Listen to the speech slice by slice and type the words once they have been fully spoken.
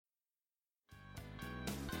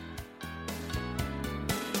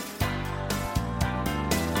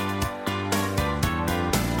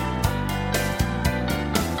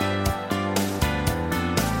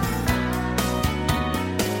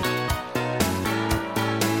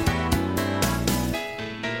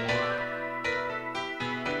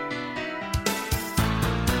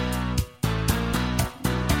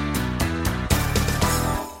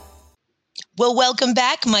Well, welcome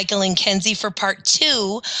back, Michael and Kenzie, for part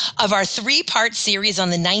two of our three-part series on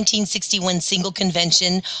the 1961 Single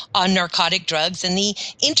Convention on Narcotic Drugs and the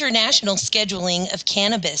international scheduling of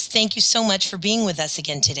cannabis. Thank you so much for being with us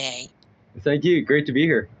again today. Thank you. Great to be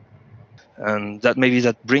here. And that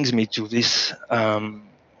brings me to this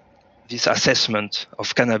assessment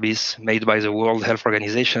of cannabis made by the World Health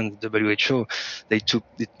Organization, WHO.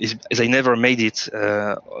 They never made it.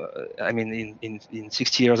 In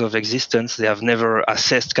 60 years of existence, they have never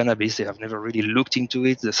assessed cannabis. They have never really looked into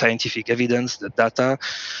it, the scientific evidence, the data,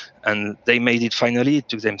 and they made it finally. It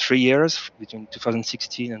took them 3 years between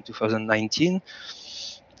 2016 and 2019,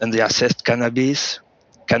 and they assessed cannabis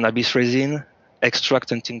resin,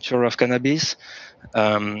 extract and tincture of cannabis,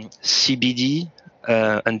 CBD,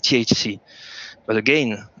 and THC. But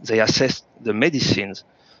again, they assess the medicines.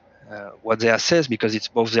 What they assess, because it's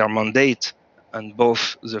both their mandate and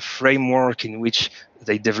both the framework in which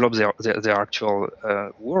they develop their actual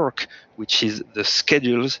work, which is the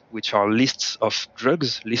schedules, which are lists of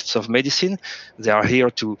drugs, lists of medicine. They are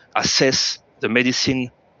here to assess the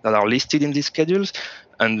medicine that are listed in these schedules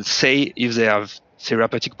and say if they have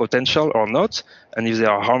therapeutic potential or not, and if they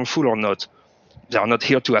are harmful or not. They are not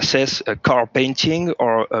here to assess a car painting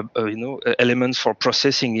or elements for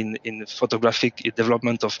processing in photographic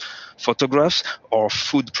development of photographs or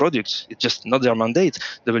food products. It's just not their mandate.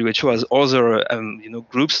 WHO has other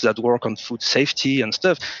groups that work on food safety and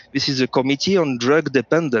stuff. This is a committee on drug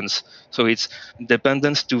dependence, so it's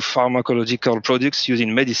dependence to pharmacological products used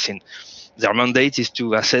in medicine. Their mandate is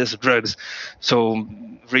to assess drugs, so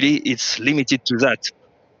really it's limited to that.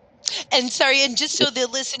 And sorry, and just so the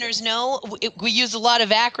listeners know, we use a lot of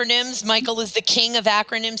acronyms. Michael is the king of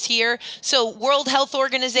acronyms here. So World Health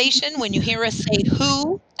Organization, when you hear us say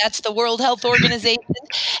WHO, that's the World Health Organization.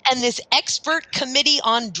 And this expert committee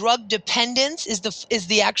on drug dependence is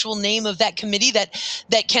the actual name of that committee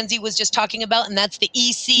that Kenzie was just talking about. And that's the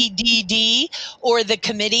ECDD, or the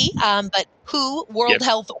committee. But WHO, World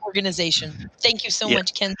Health Organization. Thank you so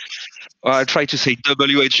much, Kenzie. Well, I try to say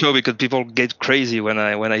WHO because people get crazy when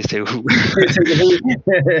I say WHO. But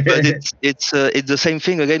it's the same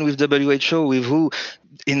thing again with WHO, with WHO.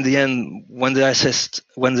 In the end, when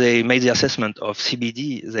they made the assessment of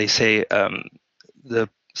CBD, they say the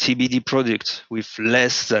CBD products with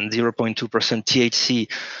less than 0.2% THC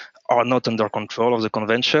are not under control of the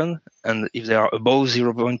convention, and if they are above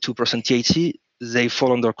 0.2% THC, they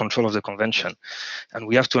fall under control of the convention. And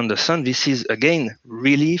we have to understand this is, again,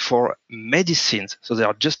 really for medicines. So they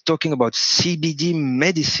are just talking about CBD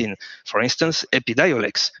medicine. For instance,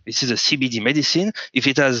 Epidiolex. This is a CBD medicine. If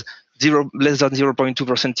it has less than 0.2%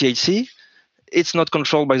 THC, it's not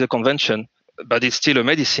controlled by the convention, but it's still a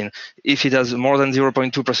medicine. If it has more than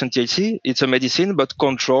 0.2% THC, it's a medicine, but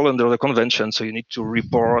controlled under the convention. So you need to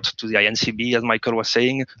report to the INCB, as Michael was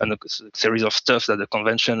saying, and a series of stuff that the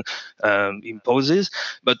convention imposes.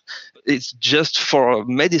 But it's just for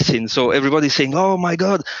medicine. So everybody's saying, oh my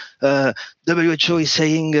God, WHO is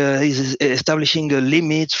saying, is establishing a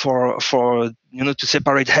limit for to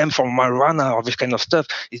separate hemp from marijuana or this kind of stuff.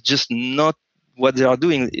 It's just not what they are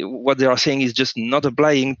doing. What they are saying is just not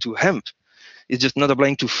applying to hemp. It's just not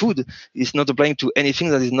applying to food. It's not applying to anything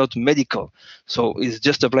that is not medical. So it's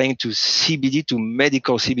just applying to CBD, to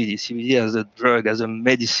medical CBD. CBD as a drug, as a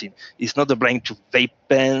medicine. It's not applying to vape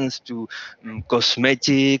pens, to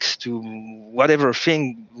cosmetics, to whatever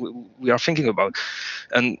thing we are thinking about.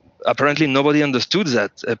 And apparently nobody understood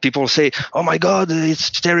that. People say, oh my God,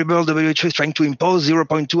 it's terrible. WHO is trying to impose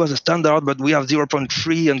 0.2 as a standard, but we have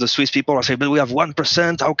 0.3. And the Swiss people are saying, but we have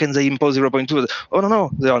 1%. How can they impose 0.2? Oh,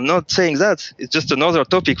 no, they are not saying that. It's just another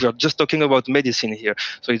topic. We are just talking about medicine here.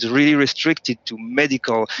 So it's really restricted to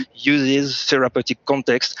medical uses, therapeutic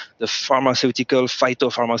context, the pharmaceutical,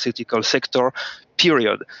 phytopharmaceutical sector,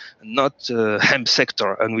 period, not hemp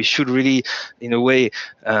sector. And we should really, in a way,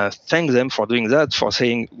 thank them for doing that, for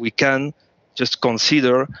saying we can just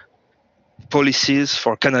consider policies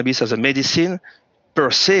for cannabis as a medicine. Per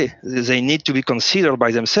se, they need to be considered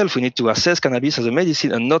by themselves. We need to assess cannabis as a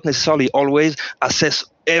medicine and not necessarily always assess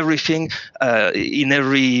everything in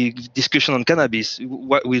every discussion on cannabis.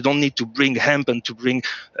 We don't need to bring hemp and to bring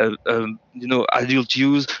adult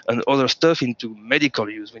use and other stuff into medical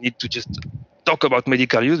use. We need to just talk about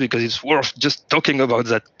medical use because it's worth just talking about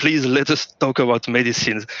that. Please let us talk about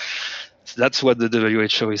medicines. That's what the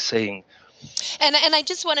WHO is saying. And I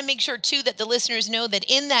just want to make sure too that the listeners know that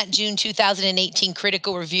in that June 2018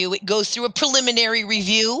 critical review, it goes through a preliminary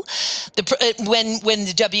review. When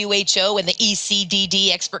the WHO and the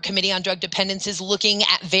ECDD Expert Committee on Drug Dependence is looking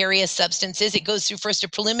at various substances, it goes through first a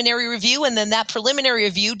preliminary review, and then that preliminary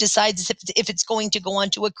review decides if it's going to go on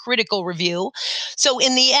to a critical review. So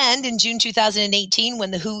in the end, in June 2018,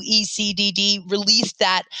 when the WHO ECDD released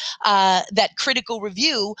that critical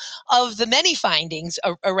review of the many findings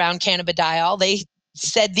around cannabidiol, they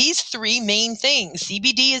said these three main things.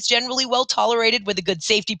 CBD is generally well tolerated with a good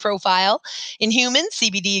safety profile. In humans,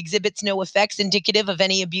 CBD exhibits no effects indicative of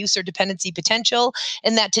any abuse or dependency potential,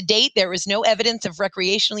 and that to date, there is no evidence of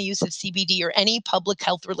recreational use of CBD or any public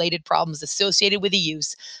health related problems associated with the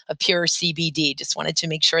use of pure CBD. Just wanted to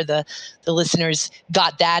make sure the listeners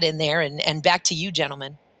got that in there. And back to you,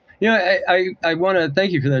 gentlemen. Yeah, I want to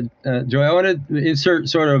thank you for that, Joy. I want to insert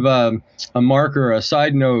sort of a marker, a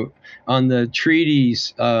side note on the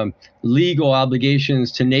treaty's legal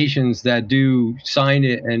obligations to nations that do sign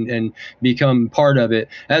it and become part of it.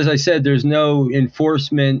 As I said, there's no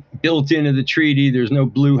enforcement built into the treaty. There's no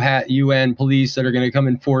blue hat UN police that are going to come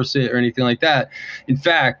enforce it or anything like that. In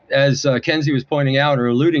fact, as Kenzie was pointing out, or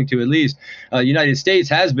alluding to at least, United States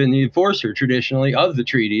has been the enforcer traditionally of the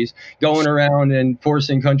treaties. Going around and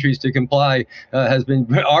forcing countries to comply has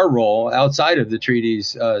been our role outside of the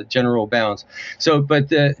treaty's general bounds. So, but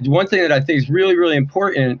the one thing that I think is really, really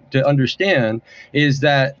important to understand is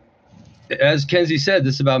that, as Kenzie said,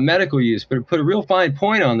 this is about medical use, but to put a real fine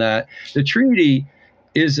point on that, the treaty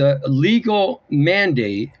is a legal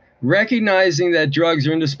mandate recognizing that drugs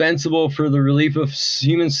are indispensable for the relief of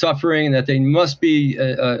human suffering and that they must be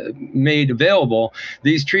made available.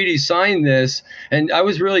 These treaties sign this, and I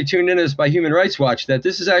was really tuned into this by Human Rights Watch, that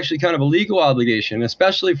this is actually kind of a legal obligation,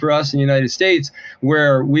 especially for us in the United States,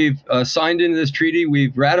 where we've signed into this treaty,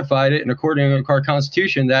 we've ratified it, and according to our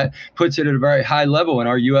Constitution, that puts it at a very high level in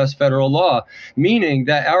our U.S. federal law, meaning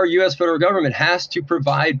that our U.S. federal government has to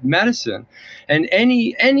provide medicine. And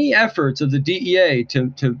any efforts of the DEA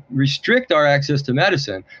to restrict our access to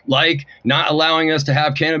medicine, like not allowing us to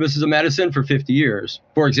have cannabis as a medicine for 50 years,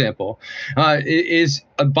 for example, is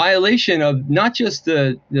a violation of not just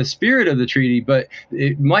the spirit of the treaty, but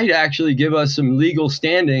it might actually give us some legal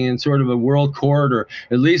standing in sort of a world court, or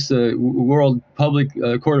at least the world public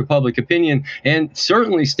court of public opinion, and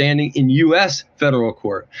certainly standing in U.S. federal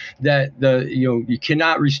court, that you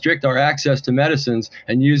cannot restrict our access to medicines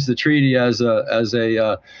and use the treaty as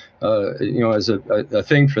a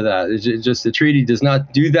thing for that. It's just the treaty does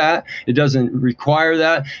not do that. It doesn't require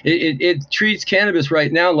that. It treats cannabis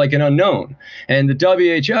right now like an unknown, and the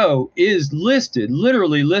WHO is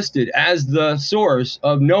literally listed as the source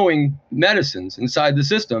of knowing medicines inside the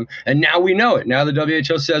system, and now we know it. Now the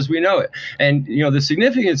WHO says we know it, and the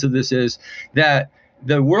significance of this is that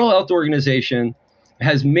the World Health Organization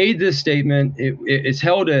has made this statement. It's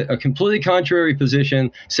held a completely contrary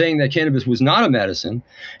position, saying that cannabis was not a medicine.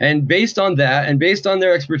 And based on that, and based on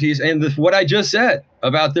their expertise, and what I just said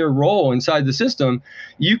about their role inside the system,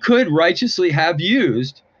 you could righteously have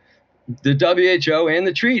used the WHO and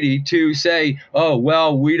the treaty to say, oh,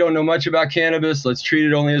 well, we don't know much about cannabis. Let's treat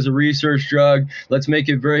it only as a research drug. Let's make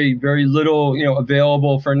it very, very little,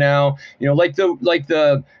 available for now. Like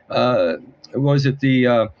the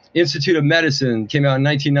Institute of Medicine came out in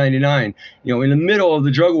 1999. In the middle of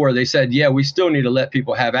the drug war, they said, yeah, we still need to let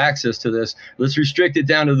people have access to this. Let's restrict it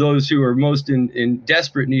down to those who are most in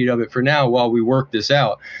desperate need of it for now while we work this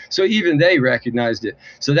out. So even they recognized it.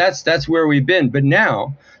 So that's where we've been. But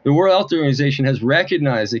now the World Health Organization has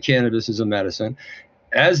recognized that cannabis is a medicine,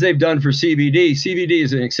 as they've done for CBD. CBD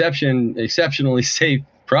is an exceptionally safe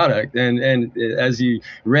product, and as you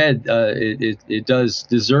read, it does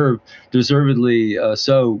deservedly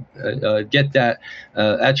get that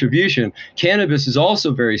attribution. Cannabis is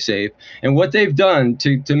also very safe, and what they've done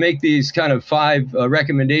to make these kind of 5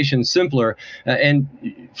 recommendations simpler, and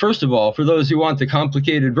first of all, for those who want the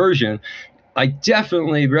complicated version, I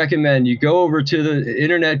definitely recommend you go over to the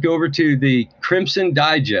internet, go over to the Crimson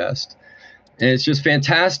Digest. And it's just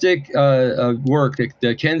fantastic work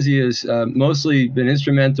that Kenzie has mostly been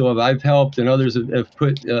instrumental of. I've helped, and others have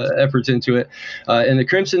put efforts into it. And the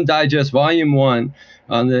Crimson Digest, Volume 1,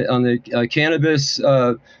 on the cannabis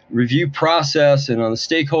review process and on the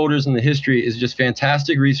stakeholders and the history, is just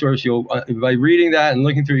fantastic resource. You'll by reading that and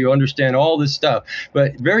looking through, you'll understand all this stuff.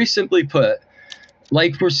 But very simply put,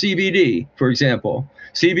 like for CBD, for example,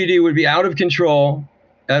 CBD would be out of control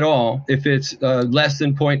at all if it's less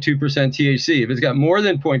than 0.2% THC. If it's got more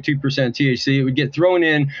than 0.2% THC, it would get thrown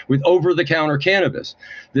in with over-the-counter cannabis.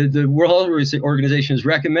 The World Health Organization is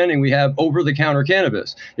recommending we have over-the-counter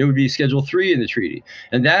cannabis. It would be Schedule 3 in the treaty.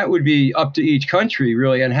 And that would be up to each country,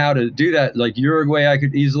 really, on how to do that. Like Uruguay, I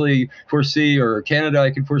could easily foresee, or Canada,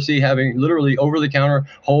 I could foresee having literally over-the-counter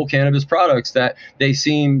whole cannabis products that they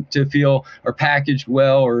seem to feel are packaged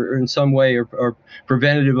well or in some way are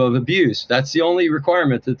preventative of abuse. That's the only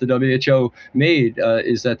requirement that the WHO made,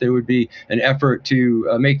 is that there would be an effort to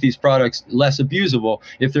make these products less abusable.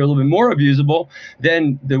 If they're a little bit more abusable,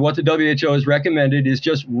 then what the WHO has recommended is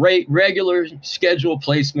just regular schedule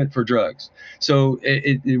placement for drugs. So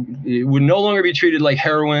it would no longer be treated like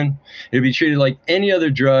heroin. It would be treated like any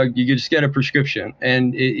other drug. You could just get a prescription,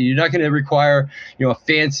 and you're not going to require, a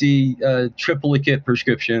fancy triplicate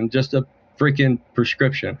prescription, just a freaking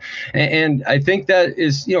prescription. And I think that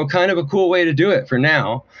is, kind of a cool way to do it for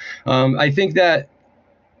now. I think that,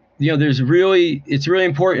 it's really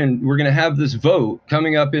important. We're going to have this vote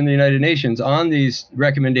coming up in the United Nations on these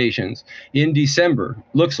recommendations in December.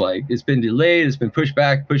 Looks like it's been delayed. It's been pushed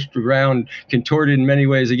back, pushed around, contorted in many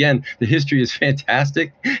ways. Again, the history is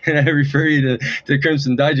fantastic, and I refer you to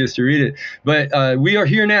Crimson Digest to read it. But we are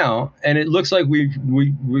here now, and it looks like we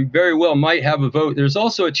very well might have a vote. There's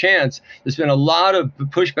also a chance. There's been a lot of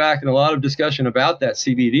pushback and a lot of discussion about that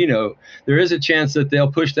CBD note. There is a chance that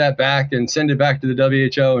they'll push that back and send it back to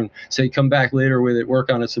the WHO and say, come back later with it,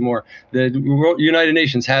 work on it some more. The United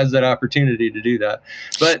Nations has that opportunity to do that.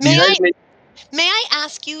 But May I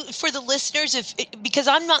ask you, for the listeners, because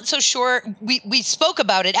I'm not so sure, we spoke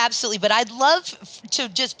about it, absolutely, but I'd love to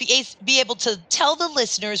just be able to tell the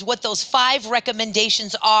listeners what those 5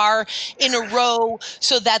 recommendations are in a row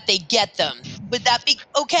so that they get them. Would that be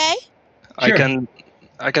okay? Sure.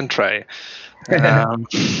 I can try.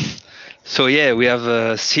 So yeah, we have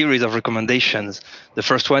a series of recommendations. The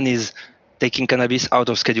first one is taking cannabis out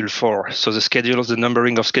of Schedule 4. So the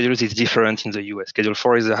numbering of schedules is different in the US. Schedule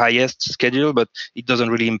 4 is the highest schedule, but it doesn't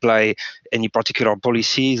really imply any particular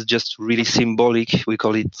policy. It's just really symbolic. We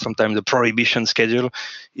call it sometimes the prohibition schedule.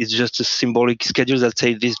 It's just a symbolic schedule that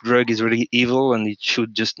says this drug is really evil and it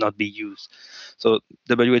should just not be used. So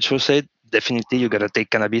WHO said, definitely you gotta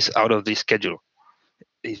take cannabis out of this schedule.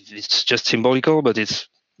 It's just symbolical, but it's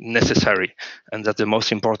necessary, and that's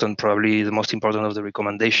probably the most important of the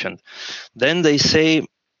recommendation. Then they say,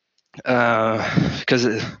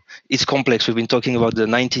 because it's complex, we've been talking about the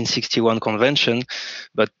 1961 convention,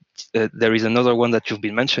 but there is another one that you've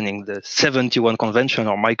been mentioning, the 71 convention,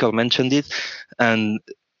 or Michael mentioned it, and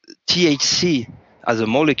THC as a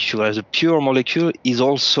molecule, as a pure molecule, is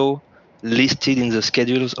also listed in the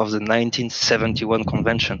schedules of the 1971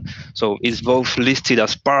 convention. So it's both listed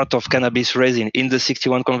as part of cannabis resin in the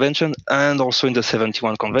 61 convention and also in the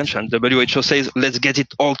 71 convention. WHO says, let's get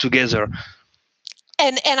it all together.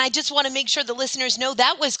 And I just want to make sure the listeners know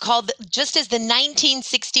that was called, just as the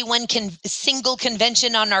 1961 single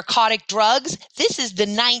convention on narcotic drugs, this is the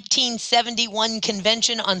 1971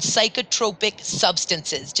 convention on psychotropic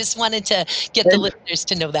substances. Just wanted to get the listeners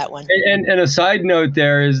to know that one. And a side note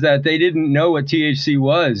there is that they didn't know what THC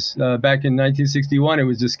was back in 1961. It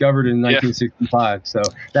was discovered in 1965. So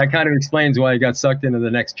that kind of explains why it got sucked into the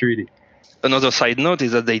next treaty. Another side note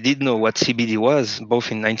is that they did know what CBD was, both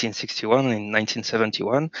in 1961 and in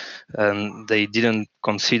 1971, and they didn't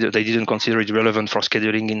consider it relevant for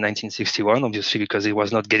scheduling in 1961, obviously because it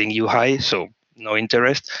was not getting you high, so no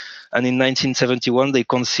interest. And in 1971, they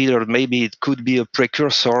considered maybe it could be a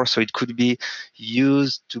precursor, so it could be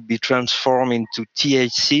used to be transformed into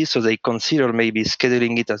THC. So they considered maybe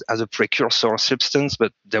scheduling it as a precursor substance,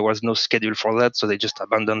 but there was no schedule for that, so they just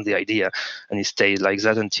abandoned the idea, and it stayed like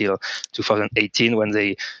that until 2018 when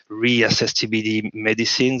they reassess TBD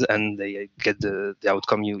medicines and they get the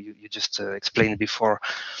outcome you just explained before.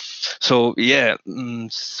 So yeah,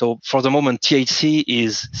 so for the moment, THC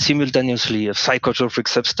is simultaneously a psychotropic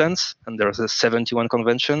substance, and there's a 71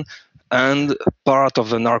 convention, and part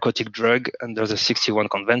of a narcotic drug, and there's a 61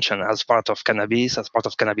 convention as part of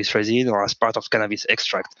cannabis resin, or as part of cannabis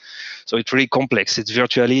extract. So it's really complex. It's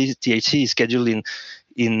virtually, THC is scheduled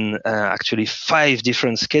in actually 5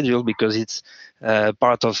 different schedules because it's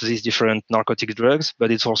part of these different narcotic drugs,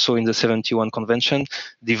 but it's also in the 71 convention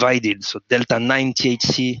divided. So delta 9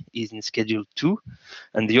 THC is in schedule 2,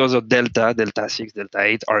 and the other delta 6, delta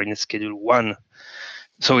 8 are in schedule 1.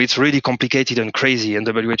 So it's really complicated and crazy. And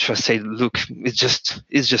WHO said, look, it's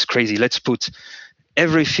just crazy. Let's put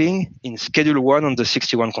everything in schedule 1 on the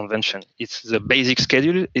 61 convention. It's the basic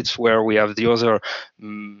schedule. It's where we have the other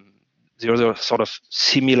the other sort of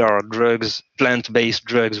similar drugs, plant-based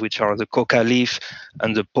drugs, which are the coca leaf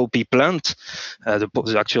and the poppy plant,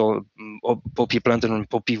 the actual poppy plant and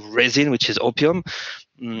poppy resin, which is opium.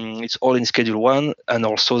 It's all in Schedule 1, and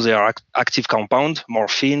also their active compound,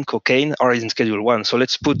 morphine, cocaine, are in Schedule 1. So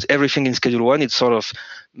let's put everything in Schedule 1. It sort of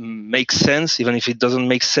makes sense, even if it doesn't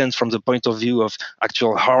make sense from the point of view of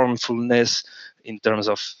actual harmfulness in terms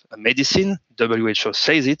of medicine. WHO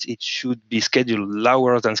says it should be scheduled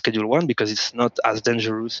lower than Schedule 1 because it's not as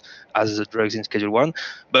dangerous as the drugs in Schedule 1.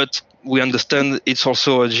 But we understand it's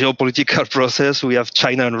also a geopolitical process. We have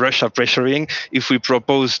China and Russia pressuring. If we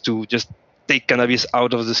propose to just take cannabis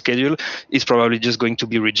out of the schedule, it's probably just going to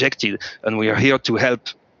be rejected. And we are here to help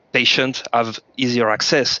patients have easier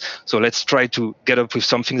access. So let's try to get up with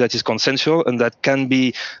something that is consensual and that can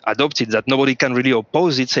be adopted, that nobody can really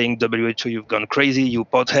oppose it, saying, WHO, you've gone crazy, you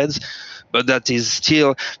potheads. But that is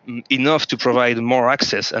still enough to provide more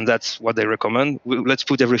access, and that's what they recommend. Let's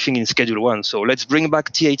put everything in Schedule 1. So let's bring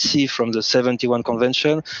back THC from the 71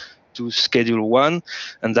 Convention to Schedule 1,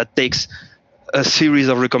 and that takes a series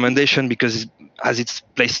of recommendations because as it's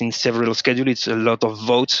placed in several schedules, it's a lot of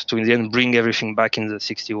votes to in the end bring everything back in the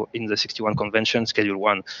 61 Convention, Schedule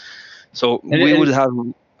 1. So we would have...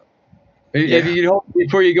 If you hold,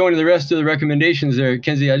 before you go into the rest of the recommendations there,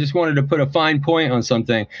 Kenzie, I just wanted to put a fine point on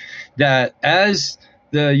something, that as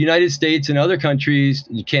the United States and other countries,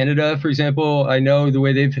 Canada, for example, I know the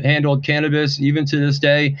way they've handled cannabis, even to this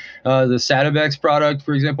day, the Sativex product,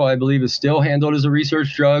 for example, I believe is still handled as a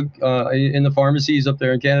research drug in the pharmacies up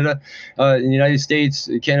there in Canada. In the United States,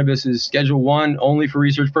 cannabis is Schedule 1 only for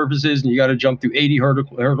research purposes, and you got to jump through 80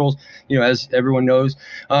 hurdles, as everyone knows.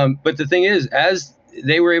 But the thing is, as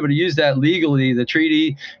they were able to use that legally, the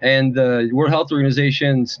treaty and the World Health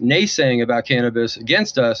Organization's naysaying about cannabis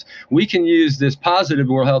against us, we can use this positive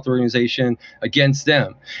World Health Organization against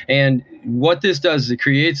them. And what this does is it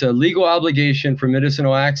creates a legal obligation for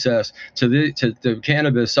medicinal access to the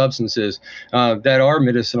cannabis substances that are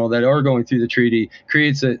medicinal, that are going through the treaty,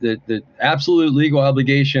 creates the absolute legal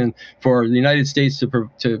obligation for the United States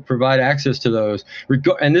to provide access to those.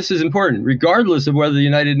 And this is important, regardless of whether the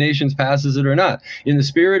United Nations passes it or not. In the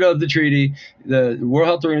spirit of the treaty, the World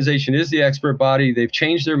Health Organization is the expert body. They've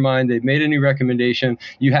changed their mind. They've made a new recommendation.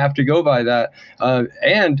 You have to go by that.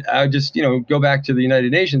 And I just, go back to the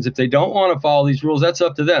United Nations. If they don't want to follow these rules, that's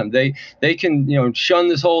up to them. They can, shun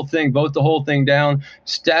this whole thing, vote the whole thing down,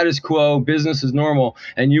 status quo, business as normal,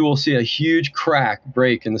 and you will see a huge crack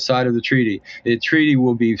break in the side of the treaty. The treaty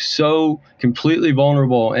will be so completely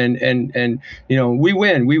vulnerable, and we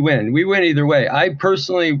win either way. I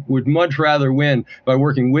personally would much rather win by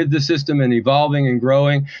working with the system and evolving and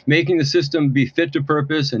growing, making the system be fit to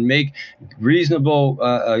purpose and make reasonable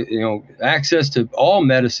access to all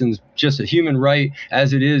medicines just a human right,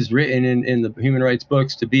 as it is written in the human rights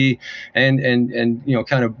books to be, and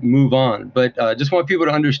kind of move on. But just want people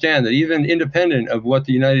to understand that even independent of what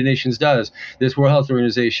the United Nations does, this World Health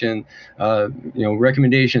Organization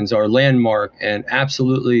recommendations are landmark and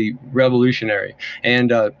absolutely revolutionary.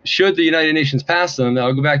 And should the United Nations pass them,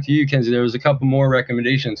 I'll go back to you, Kenzie, there was a couple more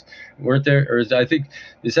recommendations, weren't there? Or I think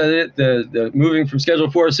you said it, the moving from Schedule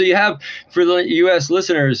 4. So you have, for the U.S.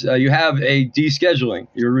 listeners, you have a descheduling.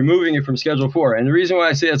 You're removing it from Schedule 4. And the reason why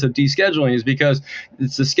I say it's a descheduling is because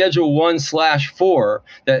it's the Schedule 1/4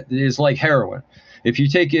 that is like heroin. If you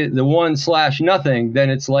take it the 1/nothing, then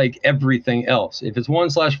it's like everything else. If it's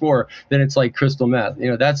 1/4, then it's like crystal meth.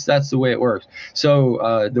 That's the way it works.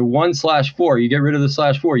 So the 1/4, you get rid of the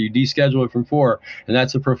 /4, you deschedule it from 4, and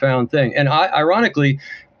that's a profound thing. And ironically,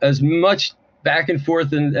 as much back and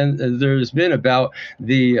forth and there's been about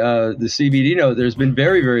the CBD note, there's been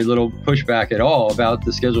very, very little pushback at all about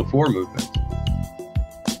the Schedule 4 movement.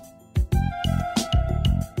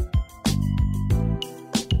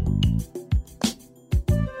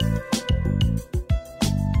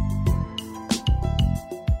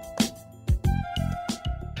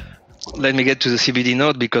 Let me get to the CBD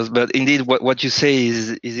note but indeed what you say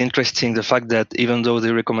is interesting. The fact that even though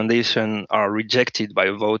the recommendations are rejected by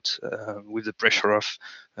a vote with the pressure of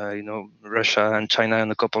Russia and China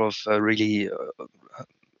and a couple of really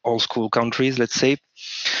old school countries, let's say,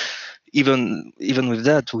 even with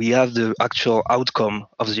that, we have the actual outcome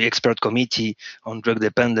of the expert committee on drug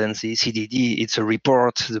dependency, CDD. It's a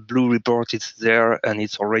report, the blue report, it's there, and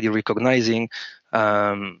it's already recognizing.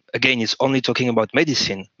 Again, it's only talking about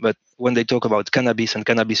medicine, but when they talk about cannabis and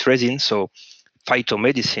cannabis resin, so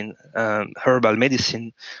phytomedicine, herbal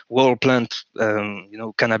medicine, whole plant,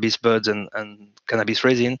 cannabis buds and cannabis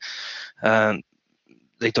resin,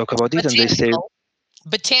 they talk about it and they say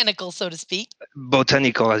botanical, so to speak.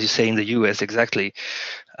 botanical, as you say in the US, exactly.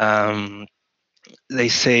 They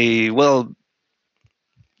say, well,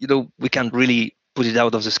 we can't really put it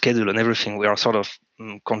out of the schedule and everything. We are sort of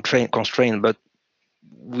constrained, but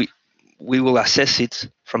we will assess it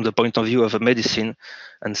from the point of view of a medicine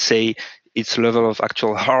and say its level of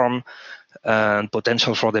actual harm and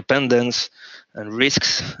potential for dependence and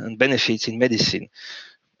risks and benefits in medicine.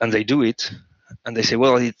 And they do it, and they say,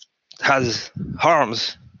 well, it has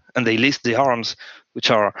harms, and they list the harms, which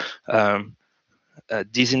are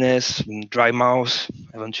dizziness, dry mouth,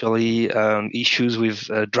 eventually issues with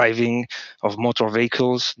driving of motor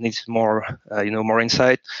vehicles. Needs more, more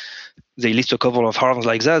insight. They list a couple of harms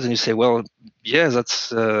like that, and you say, well, yeah,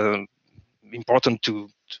 that's important to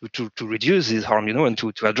reduce this harm, and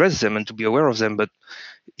to address them and to be aware of them. But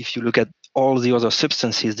if you look at all the other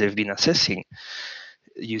substances they've been assessing,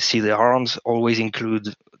 you see the harms always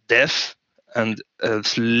include death and a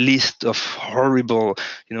list of horrible,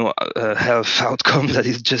 health outcomes that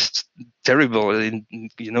is just terrible. When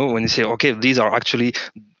you say, okay, these are actually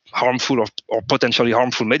harmful or potentially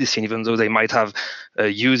harmful medicine, even though they might have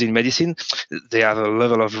use in medicine, they have a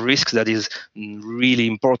level of risk that is really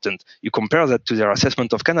important. You compare that to their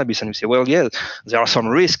assessment of cannabis and you say, well, yeah, there are some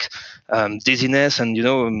risk, dizziness and,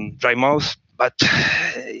 dry mouth, but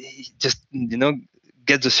just,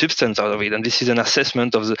 get the substance out of it. And this is an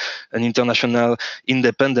assessment of an international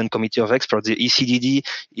independent committee of experts. The ECDD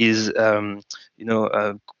is,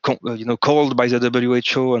 called by the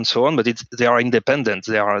WHO and so on, but they are independent.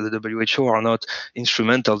 The WHO are not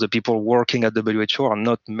instrumental. The people working at WHO are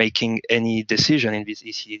not making any decision in this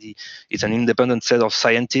ECDD. It's an independent set of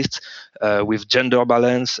scientists with gender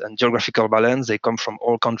balance and geographical balance. They come from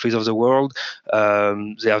all countries of the world.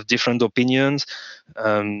 They have different opinions.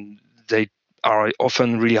 They are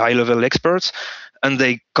often really high-level experts, and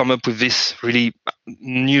they come up with this really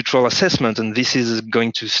neutral assessment, and this is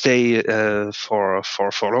going to stay for a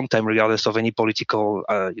long time, regardless of any political,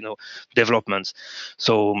 developments.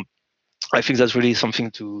 So I think that's really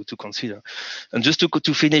something to consider. And just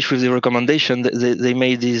to finish with the recommendation, they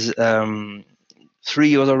made these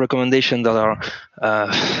 3 other recommendations that are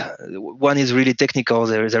one is really technical.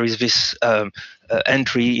 There is this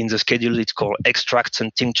entry in the schedule. It's called extracts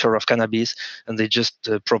and tincture of cannabis, and they just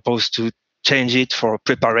propose to change it for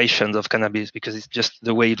preparations of cannabis, because it's just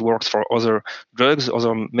the way it works for other drugs,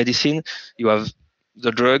 other medicine. You have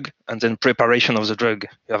the drug and then preparation of the drug.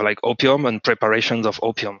 You have like opium and preparations of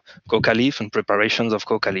opium, coca leaf and preparations of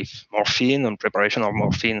coca leaf, morphine and preparation of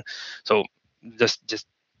morphine. So just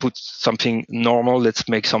put something normal. Let's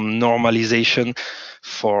make some normalization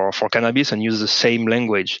for cannabis and use the same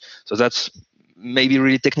language. So that's maybe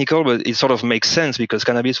really technical, but it sort of makes sense because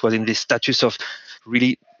cannabis was in this status of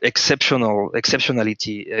really exceptional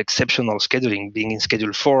scheduling, being in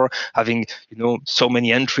Schedule 4, having so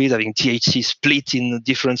many entries, having THC split in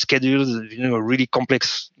different schedules, a really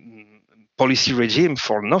complex policy regime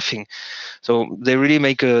for nothing. So they really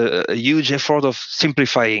make a huge effort of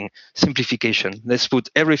simplification. Let's put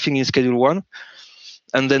everything in Schedule 1.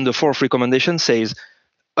 And then the 4th recommendation says,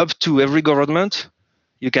 up to every government,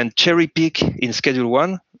 you can cherry pick in Schedule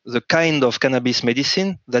 1 the kind of cannabis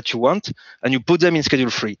medicine that you want, and you put them in Schedule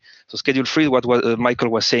 3. So Schedule 3, what Michael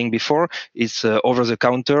was saying before, is over the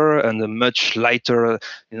counter and a much lighter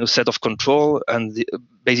set of control, and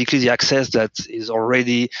basically the access that is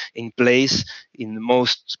already in place in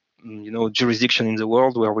most jurisdiction in the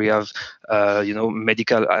world where we have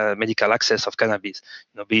medical access of cannabis,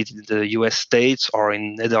 be it in the US states or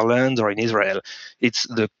in Netherlands or in Israel. It's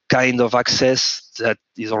the kind of access that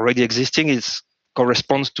is already existing. It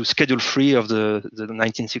corresponds to Schedule 3 of the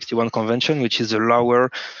 1961 Convention, which is the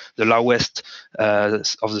lowest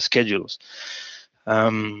of the schedules.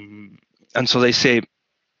 And so they say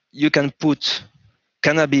you can put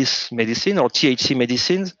cannabis medicine or THC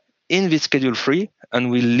medicines in this Schedule 3,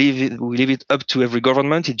 and we leave it up to every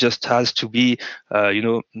government. It just has to be,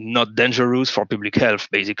 not dangerous for public health,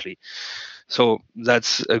 basically. So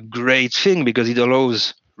that's a great thing because it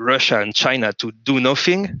allows Russia and China to do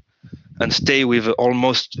nothing and stay with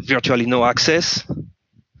almost virtually no access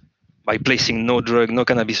by placing no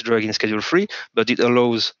cannabis drug in Schedule 3, but it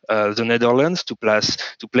allows the Netherlands to place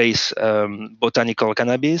botanical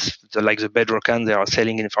cannabis, like the Bedrocan they are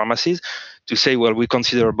selling in pharmacies, to say, well, we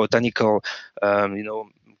consider botanical,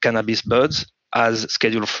 cannabis buds as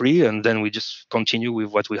Schedule 3, and then we just continue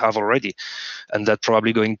with what we have already. And that's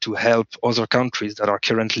probably going to help other countries that are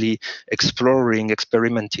currently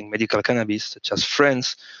experimenting medical cannabis, such as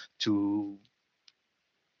France, to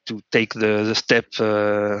take the step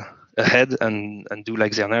ahead and do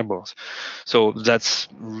like their neighbors. So that's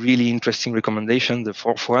really interesting recommendation. The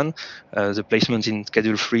fourth one, the placement in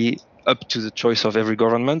Schedule 3 up to the choice of every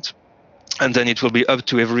government. And then it will be up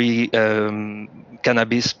to every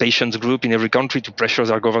cannabis patients group in every country to pressure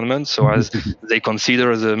their government so as they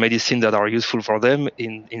consider the medicine that are useful for them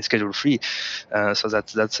in Schedule 3. So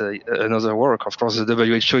that's another work. Of course, the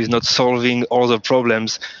WHO is not solving all the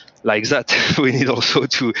problems like that. We need also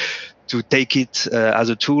to take it as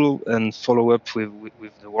a tool and follow up with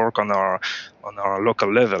the work on our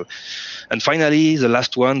local level. And finally, the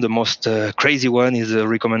last one, the most crazy one, is a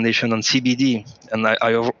recommendation on CBD. And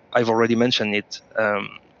I've already mentioned it.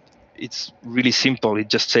 It's really simple. It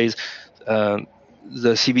just says the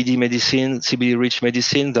CBD medicine, CBD-rich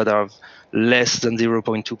medicine that are less than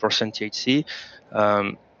 0.2% THC,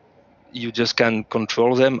 you just can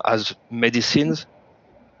control them as medicines,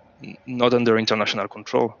 not under international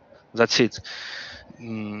control. That's it.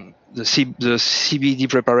 The CBD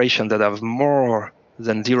preparation that have more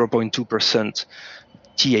than 0.2%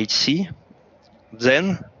 THC,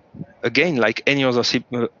 then again, like any other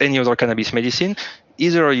cannabis medicine,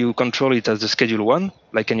 either you control it as the Schedule 1,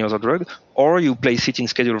 like any other drug, or you place it in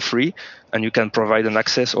Schedule 3, and you can provide an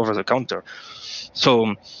access over the counter.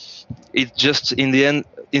 So it just, in the end,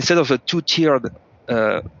 instead of a two-tiered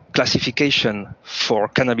classification for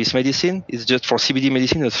cannabis medicine, it's just for CBD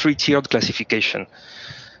medicine a three-tiered classification.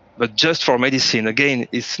 But just for medicine, again,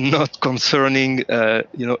 it's not concerning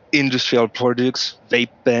industrial products, vape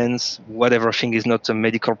pens, whatever thing is not a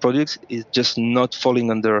medical product. It's just not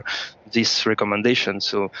falling under this recommendation.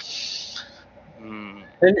 So,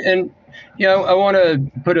 and I want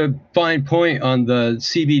to put a fine point on the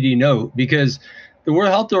CBD note, because the World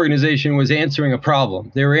Health Organization was answering a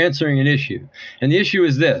problem. They were answering an issue. And the issue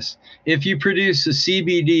is this: if you produce a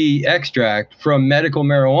CBD extract from medical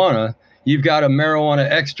marijuana, you've got a marijuana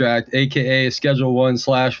extract, aka a Schedule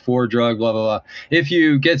 1/4 drug, blah, blah, blah. If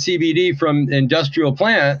you get CBD from industrial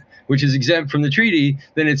plant, which is exempt from the treaty,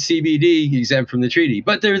 then it's CBD exempt from the treaty.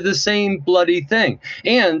 But they're the same bloody thing.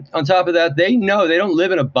 And on top of that, they know, they don't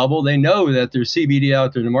live in a bubble. They know that there's CBD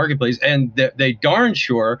out there in the marketplace, and they darn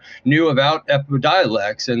sure knew about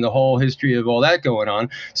Epidiolex and the whole history of all that going on.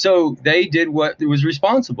 So they did what was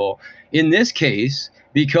responsible. In this case,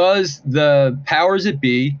 because the powers that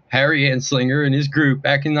be, Harry Anslinger and his group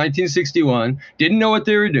back in 1961, didn't know what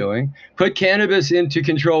they were doing, put cannabis into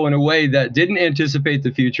control in a way that didn't anticipate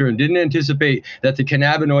the future and didn't anticipate that the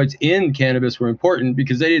cannabinoids in cannabis were important,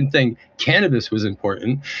 because they didn't think cannabis was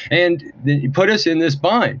important, and they put us in this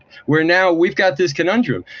bind where now we've got this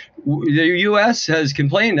conundrum. The U.S. has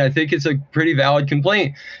complained. I think it's a pretty valid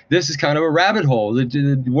complaint. This is kind of a rabbit hole.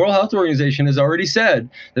 The World Health Organization has already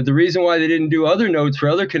said that the reason why they didn't do other notes for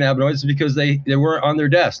other cannabinoids is because they weren't on their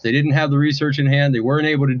desk. They didn't have the research in hand. They weren't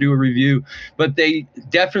able to do a review. But they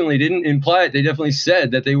definitely didn't imply it. They definitely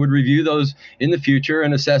said that they would review those in the future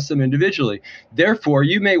and assess them individually. Therefore,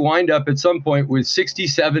 you may wind up at some point with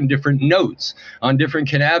 67 different notes on different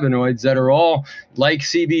cannabinoids that are all like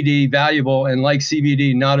CBD valuable and like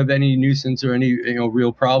CBD not of any nuisance or any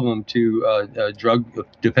real problem to drug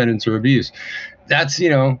dependence or abuse. That's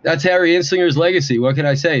Harry Anslinger's legacy. What can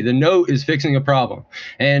I say? The note is fixing a problem.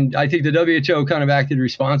 And I think the WHO kind of acted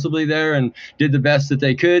responsibly there and did the best that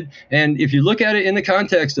they could. And if you look at it in the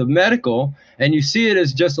context of medical, and you see it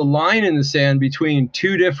as just a line in the sand between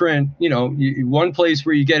two different, one place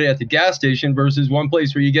where you get it at the gas station versus one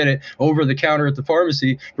place where you get it over the counter at the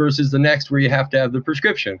pharmacy versus the next where you have to have the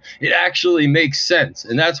prescription, it actually makes sense.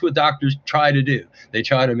 And that's what doctors try to do. They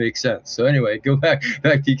try to make sense. So anyway, go back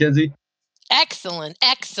to you, Kenzie. Excellent.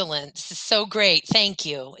 This is so great. Thank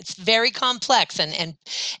you. It's very complex,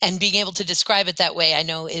 and being able to describe it that way, I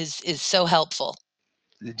know is so helpful.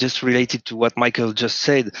 Just related to what Michael just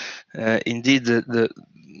said, indeed,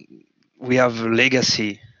 we have a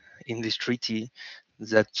legacy in this treaty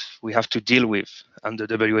that we have to deal with, and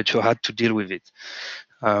the WHO had to deal with it.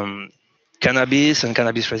 Cannabis and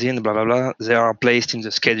cannabis resin, blah, blah, blah, they are placed in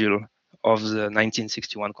the schedule of the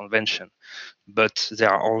 1961 convention, but they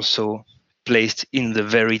are also placed in the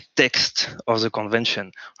very text of the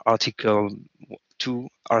convention. Article 2,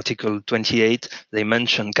 Article 28, they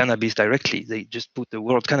mention cannabis directly. They just put the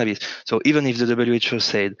word cannabis. So even if the WHO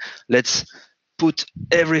said, let's put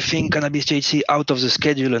everything cannabis THC out of the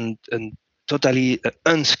schedule and totally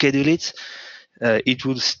unschedule it, it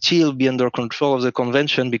will still be under control of the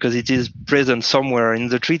convention because it is present somewhere in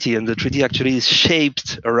the treaty. And the treaty actually is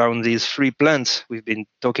shaped around these three plants we've been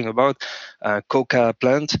talking about, coca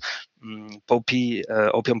plant,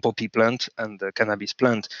 opium poppy plant, and the cannabis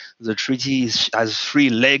plant. The treaty has three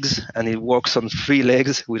legs, and it works on three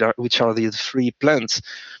legs, which are these three plants.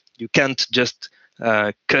 You can't just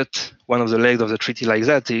cut one of the legs of the treaty like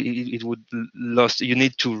that. It would lost. You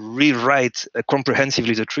need to rewrite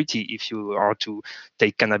comprehensively the treaty if you are to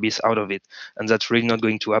take cannabis out of it, and that's really not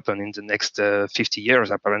going to happen in the next 50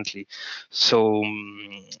 years, apparently. So.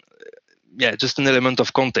 Yeah, just an element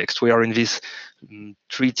of context. We are in this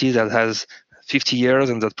treaty that has 50 years,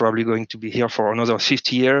 and that's probably going to be here for another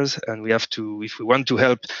 50 years. And we have to, if we want to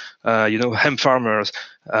help, hemp farmers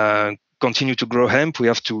continue to grow hemp, we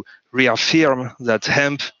have to reaffirm that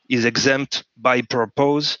hemp is exempt by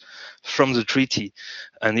purpose from the treaty.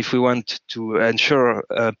 And if we want to ensure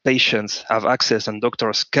patients have access and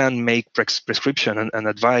doctors can make prescription and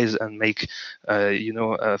advise and make,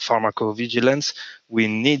 pharmacovigilance, we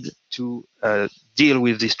need to deal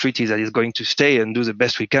with this treaty that is going to stay and do the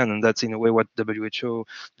best we can. And that's in a way what WHO,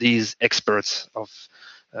 these experts of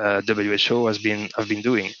WHO have been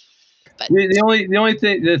doing.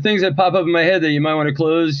 The things that pop up in my head that you might want to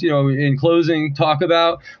close, in closing, talk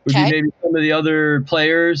about would be maybe some of the other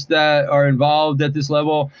players that are involved at this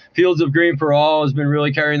level. Fields of Green for All has been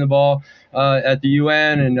really carrying the ball at the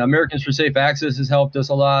UN, and Americans for Safe Access has helped us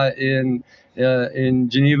a lot in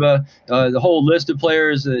Geneva. The whole list of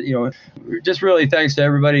players, just really thanks to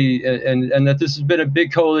everybody, and that this has been a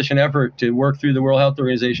big coalition effort to work through the World Health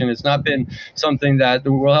Organization. It's not been something that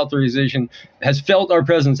the World Health Organization has felt our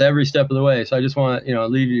presence every step of the way. So I just want to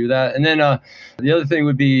leave you with that. And then the other thing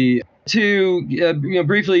would be to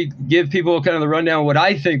briefly give people kind of the rundown of what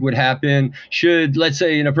I think would happen should, let's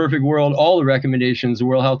say, in a perfect world, all the recommendations the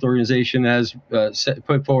World Health Organization has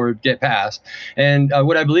put forward get passed. And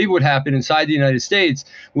what I believe would happen inside the United States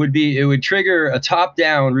would be it would trigger a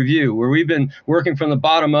top-down review where we've been working from the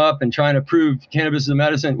bottom up and trying to prove cannabis is a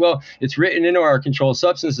medicine. Well, it's written into our Controlled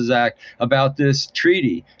Substances Act about this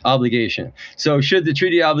treaty obligation. So should the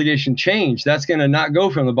treaty obligation change, that's going to not go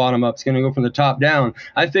from the bottom up. It's going to go from the top down.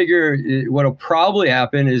 I figure what will probably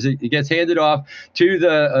happen is it gets handed off to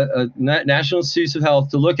the National Institutes of Health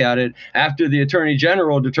to look at it after the Attorney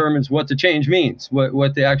General determines what the change means,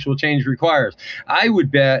 what the actual change requires. I would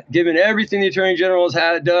bet, given everything the Attorney General has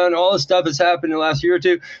had done, all the stuff that's happened in the last year or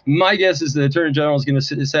two, my guess is the Attorney General is going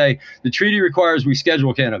to say the treaty requires we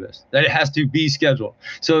schedule cannabis, that it has to be scheduled.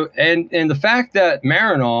 So, and the fact that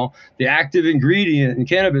Marinol, the active ingredient in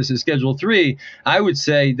cannabis, is Schedule 3, I would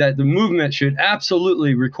say that the movement should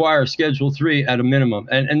absolutely require Schedule 3 at a minimum.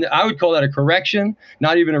 And I would call that a correction,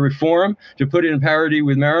 not even a reform, to put it in parity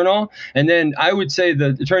with Marinol. And then I would say the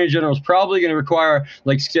Attorney General is probably going to require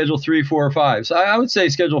like Schedule 3, 4, or 5. So I would say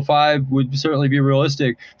Schedule 5 would certainly be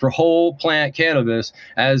realistic for whole plant cannabis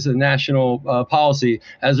as a national policy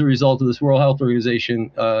as a result of this World Health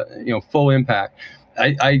Organization, full impact.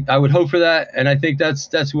 I would hope for that, and I think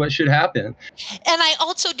that's what should happen. And I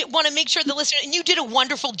also want to make sure the listener, and you did a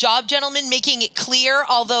wonderful job, gentlemen, making it clear,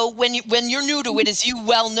 although when you're new to it, as you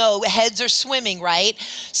well know, heads are swimming, right?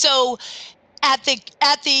 So at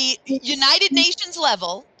the United Nations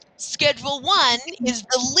level, Schedule 1 is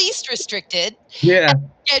the least restricted. Yeah.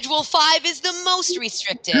 Schedule 5 is the most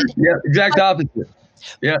restricted. Yeah, exact opposite.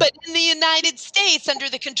 Yeah. But in the United States, under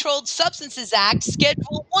the Controlled Substances Act,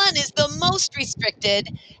 Schedule 1 is the most restricted,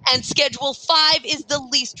 and Schedule 5 is the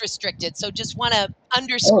least restricted. So just want to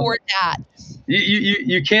underscore that.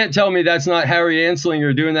 You can't tell me that's not Harry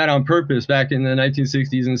Anslinger doing that on purpose back in the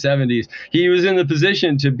 1960s and 70s. He was in the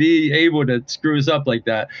position to be able to screw us up like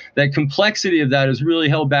that. That complexity of that has really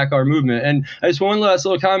held back our movement. And I just one last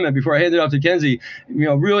little comment before I hand it off to Kenzie.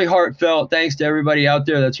 Really heartfelt thanks to everybody out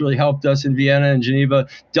there that's really helped us in Vienna and Geneva.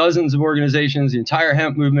 Dozens of organizations, the entire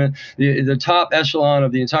hemp movement, the top echelon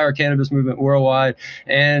of the entire cannabis movement worldwide.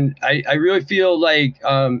 And I really feel like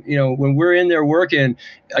when we're in there working,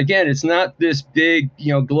 again, it's not this big,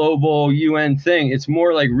 global UN thing. It's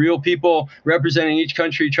more like real people representing each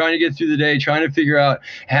country, trying to get through the day, trying to figure out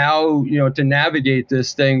how, to navigate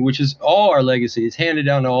this thing, which is all our legacy. It's handed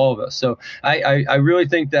down to all of us. So I really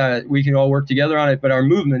think that we can all work together on it, but our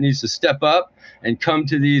movement needs to step up and come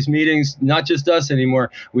to these meetings. Not just us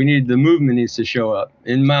anymore. The movement needs to show up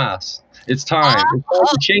en masse. It's time.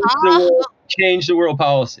 It's time to change the world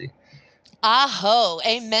policy. Aho,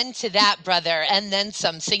 amen to that, brother. And then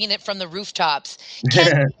some, singing it from the rooftops.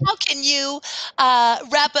 Ken, how can you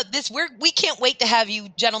wrap up this? We can't wait to have you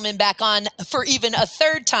gentlemen back on for even a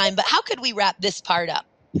third time, but how could we wrap this part up?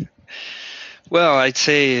 Well, I'd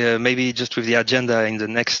say maybe just with the agenda in the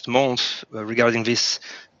next month regarding this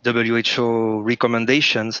WHO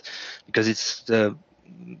recommendations, because it's the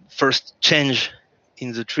first change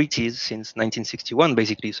in the treaties since 1961,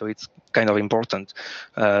 basically. So it's kind of important.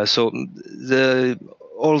 So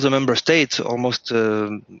all the member states, almost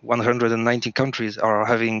 190 countries, are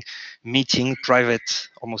having private,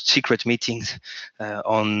 almost secret meetings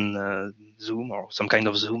on Zoom or some kind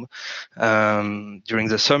of Zoom during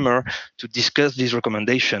the summer to discuss these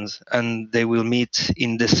recommendations. And they will meet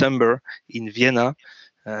in December in Vienna.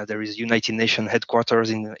 There is United Nations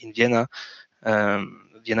headquarters in Vienna,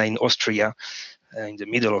 Vienna in Austria, in the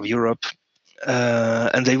middle of Europe.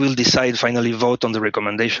 And they will decide, finally vote on the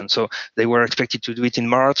recommendation. So they were expected to do it in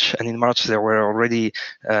March, and in March they were already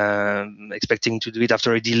expecting to do it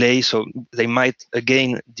after a delay. So they might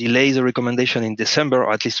again delay the recommendation in December,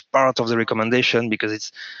 or at least part of the recommendation, because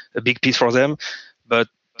it's a big piece for them. But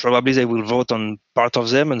probably they will vote on part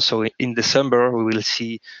of them. And so in December, we will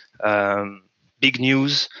see big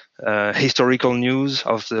news, historical news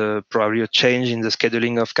of probably a change in the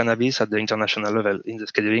scheduling of cannabis at the international level, in the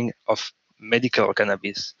scheduling of medical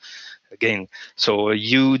cannabis again. So a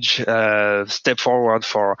huge step forward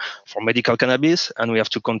for medical cannabis, and we have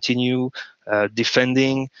to continue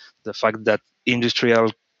defending the fact that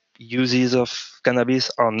industrial uses of cannabis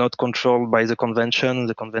are not controlled by the convention.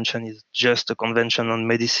 The convention is just a convention on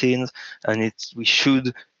medicines, and we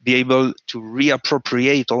should be able to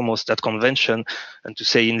reappropriate almost that convention and to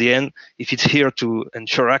say, in the end, if it's here to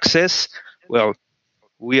ensure access, well,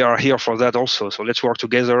 we are here for that also. So let's work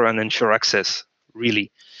together and ensure access,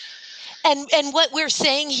 really. And what we're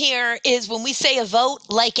saying here is, when we say a vote,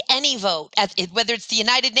 like any vote, whether it's the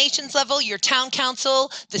United Nations level, your town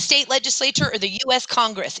council, the state legislature, or the U.S.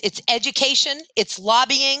 Congress, it's education, it's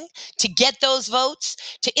lobbying to get those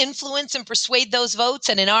votes, to influence and persuade those votes,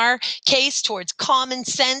 and in our case, towards common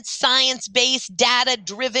sense, science-based,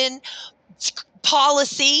 data-driven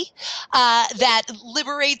policy that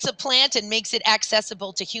liberates a plant and makes it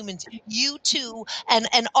accessible to humans. You too,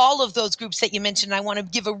 and all of those groups that you mentioned. I want to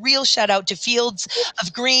give a real shout out to Fields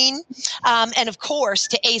of Green, and of course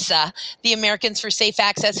to ASA, the Americans for Safe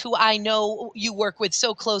Access, who I know you work with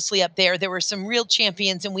so closely up there. There were some real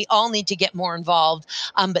champions, and we all need to get more involved.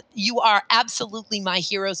 But you are absolutely my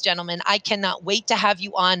heroes, gentlemen. I cannot wait to have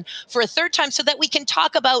you on for a third time so that we can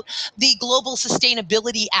talk about the global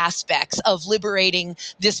sustainability aspects of liberating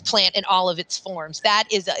this plant in all of its forms. That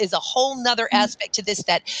is a whole nother aspect to this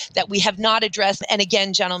that we have not addressed. And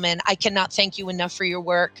again, gentlemen, I cannot thank you enough for your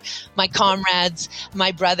work, my comrades,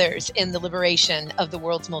 my brothers in the liberation of the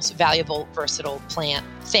world's most valuable, versatile plant.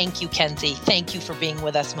 Thank you, Kenzie. Thank you for being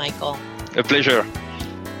with us, Michael. A pleasure.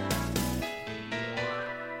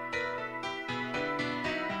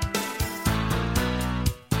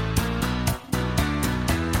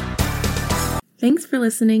 Thanks for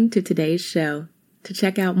listening to today's show. To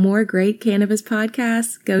check out more great cannabis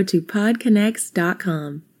podcasts, go to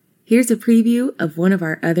podconnects.com. Here's a preview of one of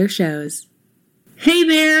our other shows. Hey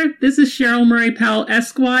there, this is Cheryl Murray Powell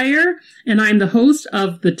Esquire, and I'm the host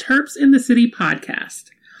of the Terps in the City podcast.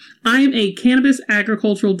 I am a cannabis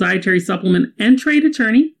agricultural dietary supplement and trade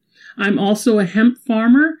attorney. I'm also a hemp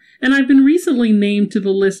farmer, and I've been recently named to the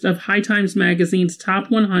list of High Times Magazine's top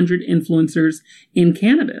 100 influencers in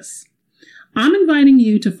cannabis. I'm inviting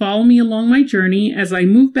you to follow me along my journey as I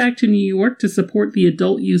move back to New York to support the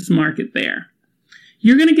adult use market there.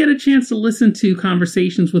 You're going to get a chance to listen to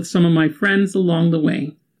conversations with some of my friends along the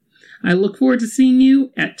way. I look forward to seeing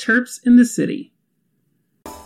you at Terps in the City.